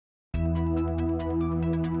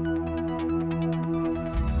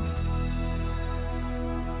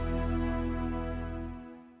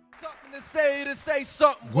here to say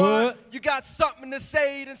something, what? You got something to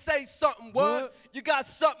say, then say something, what? You got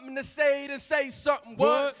something to say, then say something,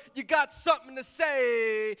 what? You got something to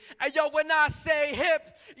say. And yo, when I say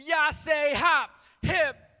hip, y'all say hop.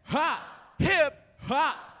 Hip, hop, hip,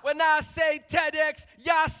 hop. When I say TEDx,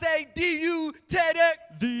 y'all say DU,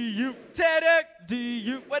 TEDx, DU, TEDx,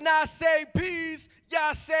 DU. When I say peace,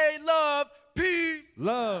 y'all say love, peace,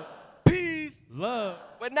 love, peace, love.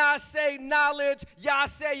 When I say knowledge, y'all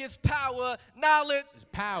say it's power, knowledge is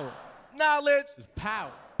power, knowledge is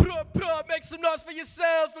power. Make some noise for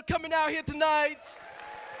yourselves for coming out here tonight.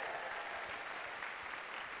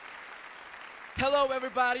 Hello,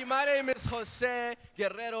 everybody. My name is Jose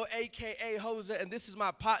Guerrero, a.k.a. Jose, and this is my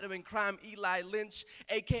partner in crime, Eli Lynch,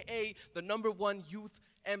 a.k.a. the #1 youth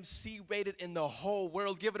MC rated in the whole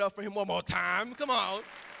world. Give it up for him one more time. Come on.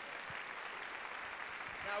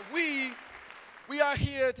 Now, we are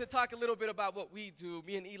here to talk a little bit about what we do.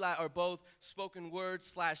 Me and Eli are both spoken word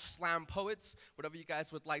 / slam poets, whatever you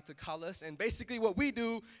guys would like to call us. And basically what we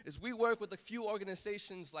do is we work with a few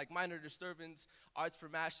organizations like Minor Disturbance, Arts for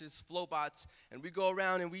Mashes, Flowbots, and we go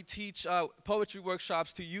around and we teach poetry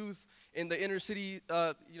workshops to youth in the inner city,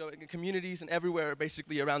 in communities and everywhere,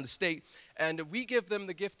 basically around the state. And we give them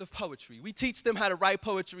the gift of poetry. We teach them how to write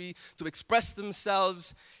poetry, to express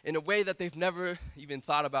themselves in a way that they've never even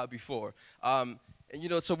thought about before.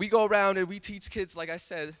 So we go around and we teach kids, like I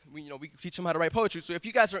said, we teach them how to write poetry. So if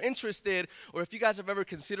you guys are interested, or if you guys have ever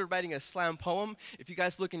considered writing a slam poem, if you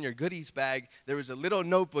guys look in your goodies bag, there is a little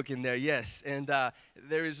notebook in there, yes. And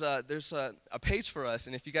there's a page for us.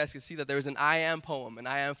 And if you guys can see that there is an I am poem, an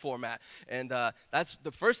I am format. And that's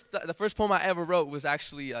the first poem I ever wrote was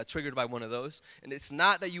actually triggered by one of those. And it's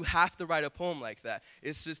not that you have to write a poem like that.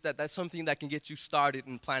 It's just that that's something that can get you started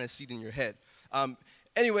and plant a seed in your head.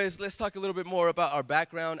 Anyways, let's talk a little bit more about our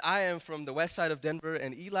background. I am from the west side of Denver,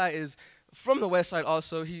 and Eli is from the west side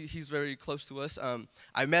also. He's very close to us.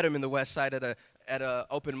 I met him in the west side at a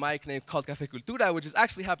open mic called Café Cultura, which is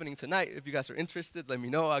actually happening tonight. If you guys are interested, let me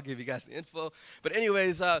know. I'll give you guys the info. But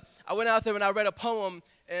anyways, I went out there and I read a poem,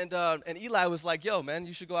 and Eli was like, yo, man,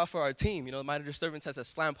 you should go out for our team. You know, Minor Disturbance has a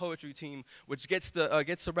slam poetry team, which gets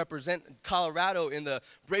to represent Colorado in the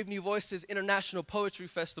Brave New Voices International Poetry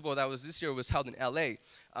Festival that was this year was held in L.A.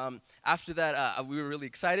 After that, we were really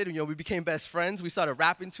excited. We became best friends. We started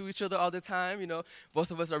rapping to each other all the time.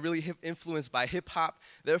 Both of us are really influenced by hip-hop.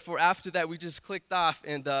 Therefore, after that, we just clicked off,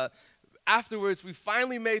 and afterwards, we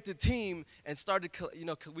finally made the team and started,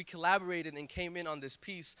 we collaborated and came in on this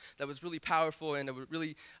piece that was really powerful and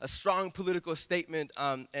really a strong political statement.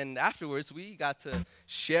 And afterwards, we got to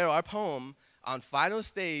share our poem on final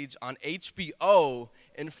stage on HBO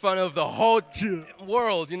in front of the whole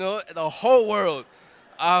world, the whole world.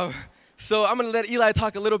 So I'm going to let Eli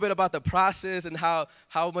talk a little bit about the process and how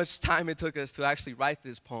much time it took us to actually write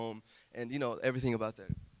this poem and, everything about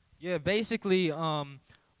that. Yeah, basically,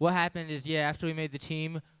 what happened is, after we made the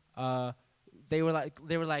team, they were like,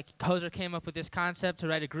 Hoser came up with this concept to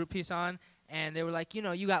write a group piece on, and they were like,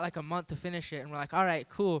 you got like a month to finish it, and we're like, all right,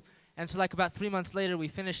 cool. And so like about 3 months later, we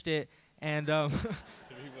finished it, and 3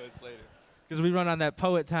 months later, because we run on that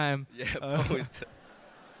poet time. Yeah, poet.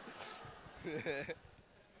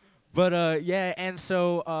 But and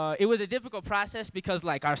so it was a difficult process because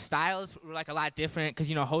like our styles were like a lot different. Because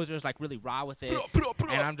Hoser's like really raw with it,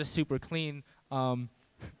 and I'm just super clean.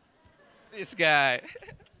 This guy.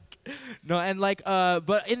 No, and like,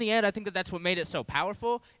 but in the end, I think that's what made it so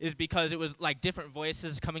powerful is because it was like different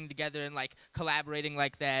voices coming together and like collaborating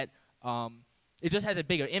like that. It just has a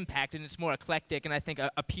bigger impact and it's more eclectic and I think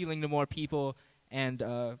appealing to more people. And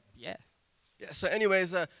yeah. So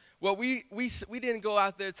anyways, well, we didn't go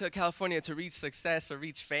out there to California to reach success or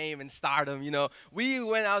reach fame and stardom, We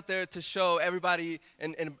went out there to show everybody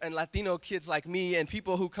and Latino kids like me and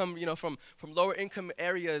people who come, from lower income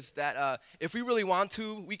areas that if we really want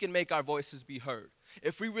to, we can make our voices be heard.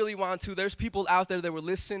 If we really want to, there's people out there that will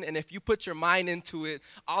listen, and if you put your mind into it,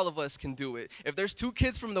 all of us can do it. If there's 2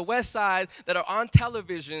 kids from the west side that are on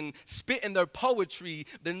television spitting their poetry,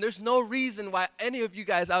 then there's no reason why any of you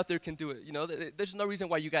guys out there can do it. There's no reason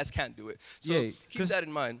why you guys can't do it. So keep that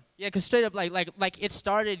in mind. Yeah, because straight up, like it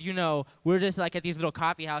started, we're just like at these little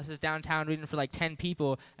coffee houses downtown reading for like 10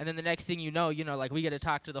 people, and then the next thing you know, like we get to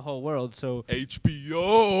talk to the whole world. So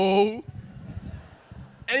HBO.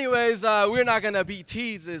 Anyways, we're not going to be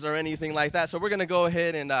teasers or anything like that, so we're going to go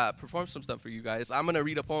ahead and perform some stuff for you guys. I'm going to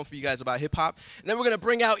read a poem for you guys about hip-hop, and then we're going to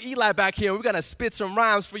bring out Eli back here, and we're going to spit some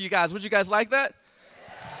rhymes for you guys. Would you guys like that?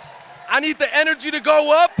 I need the energy to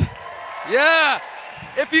go up. Yeah.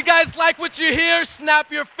 If you guys like what you hear, snap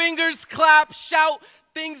your fingers, clap, shout,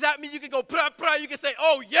 things at me. You can go, prah, prah. You can say,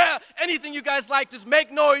 oh, yeah, anything you guys like. Just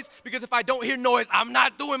make noise, because if I don't hear noise, I'm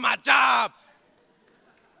not doing my job.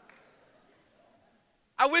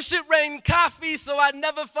 I wish it rained coffee so I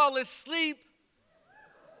never fall asleep.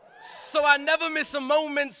 So I never miss a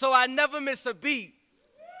moment, so I never miss a beat.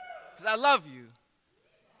 Because I love you.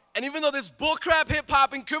 And even though this bullcrap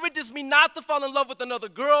hip-hop encourages me not to fall in love with another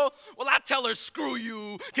girl, well, I tell her, screw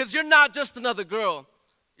you, because you're not just another girl.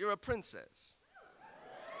 You're a princess.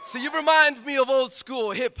 So you remind me of old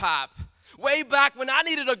school hip-hop. Way back when I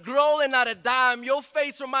needed a girl and not a dime. Your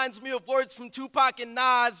face reminds me of words from Tupac and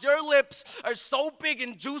Nas. Your lips are so big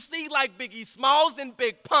and juicy like Biggie Smalls and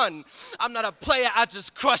Big Pun. I'm not a player, I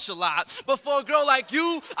just crush a lot. But for a girl like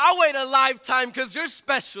you, I'll wait a lifetime because you're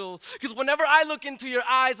special. Because whenever I look into your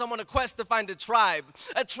eyes, I'm on a quest to find a tribe.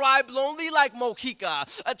 A tribe lonely like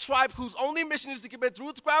Mojica. A tribe whose only mission is to keep its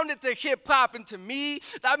roots grounded to hip-hop. And to me,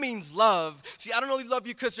 that means love. See, I don't only love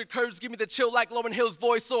you because your curves give me the chill like Lauryn Hill's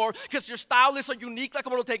voice, or because your stylists are unique like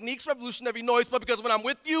Mono Techniques, revolutionary noise, but because when I'm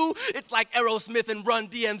with you, it's like Aerosmith and Run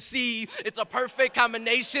DMC. It's a perfect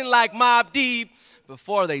combination like Mobb Deep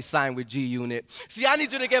before they signed with G-Unit. See, I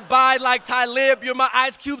need you to get by like Talib. You're my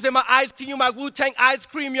ice cubes and my iced tea. You're my Wu-Tang ice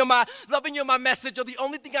cream. You're my loving. You're my message. You're the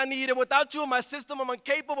only thing I need. And without you in my system, I'm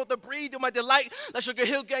incapable to breathe. You're my delight like Sugar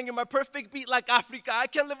Hill Gang. You're my perfect beat like Africa. I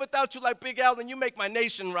can't live without you like Big Al, and you make my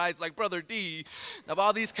nation rise like Brother D. Now,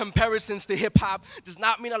 all these comparisons to hip-hop does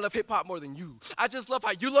not mean I love hip-hop more than you. I just love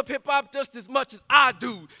how you love hip-hop just as much as I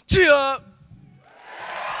do. Cheer!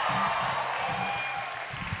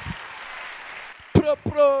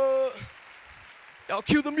 Y'all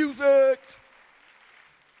cue the music.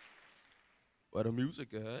 Where the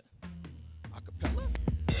music at? Acapella?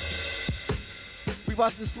 We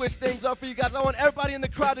about to switch things up for you guys. I want everybody in the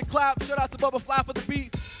crowd to clap. Shout out to Bubba Fly for the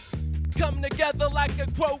beat. Come together like a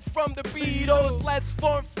quote from the Beatles. Let's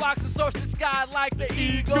form flocks and source the sky like the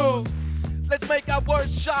Eagles. Let's make our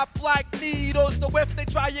words sharp like needles. So if they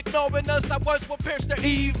try ignoring us, our words will pierce their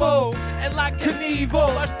evil. And like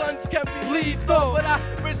Knievel, our stunts can be lethal. But I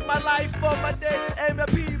risk my life for my dead and my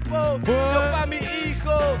people. Yo pa mi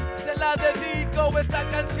hijo, se la dedico. Esta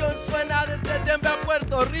canción suena desde Denver,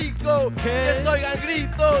 Puerto Rico. Que se oigan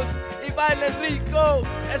gritos y bailen rico.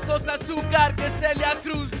 Eso es azúcar que Celia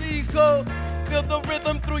Cruz dijo. Feel the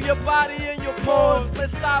rhythm through your body and your pores.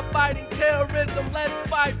 Let's stop fighting terrorism, let's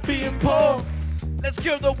fight being poor. Let's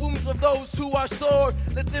cure the wounds of those who are sore.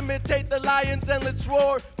 Let's imitate the lions and let's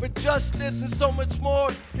roar for justice and so much more.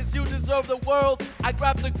 Cause you deserve the world. I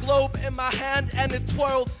grab the globe in my hand and it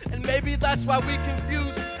twirled. And maybe that's why we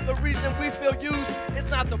confuse. The reason we feel used is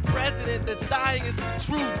not the president that's dying, it's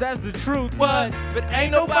the truth. That's the truth. But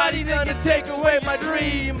ain't nobody gonna take away my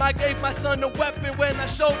dream. I gave my son a weapon when I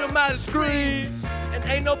showed him how to scream. And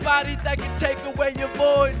ain't nobody that can take away your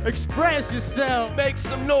voice. Express yourself. Make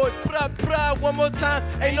some noise. Prah, prah, one more time.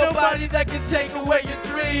 Ain't nobody that can take away your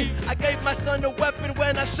dream. I gave my son a weapon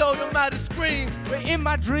when I showed him how to scream. But in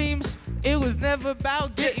my dreams, it was never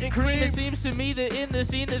about getting cream. It seems to me that in the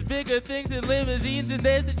scene there's bigger things than limousines, and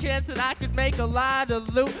there's a chance that I could make a lot of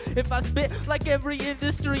loot if I spit like every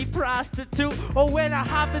industry prostitute. Or when I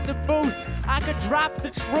hop in the booth, I could drop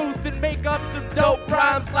the truth and make up some dope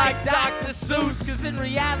rhymes like Dr. Seuss. Cause in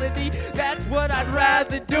reality, that's what I'd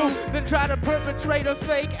rather do than try to perpetrate a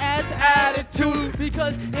fake ass attitude.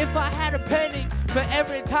 Because if I had a penny for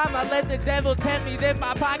every time I let the devil tempt me, then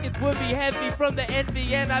my pockets would be heavy from the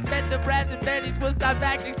envy, and I bet the brass and bennies would stop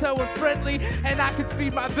acting so unfriendly, and I could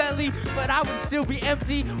feed my belly, but I would still be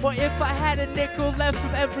empty. Or if I had a nickel left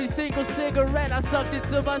from every single cigarette I sucked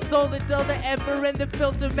into my soul until the ember and the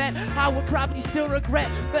filter met, I would probably still regret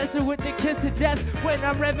messing with the kiss of death when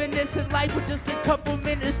I'm reminiscing life with just a couple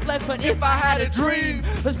minutes left. But if I had a dream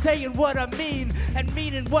of saying what I mean and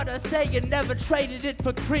meaning what I say and never traded it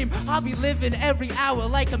for cream, I'll be living every hour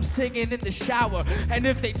like I'm singing in the shower. And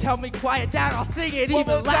if they tell me quiet down, I'll sing it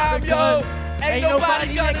even louder. Yo, ain't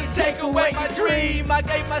nobody gonna take away my dream. I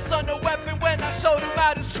gave my son a weapon when I showed him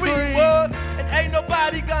how to scream. What? And ain't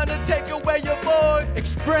nobody gonna take away your voice.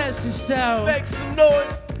 Express yourself. Make some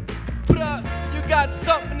noise. Bruh, you got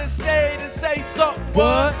something to say something.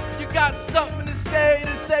 What? You got something to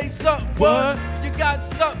say something. What? You got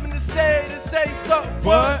something to say something.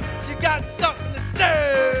 What? You got something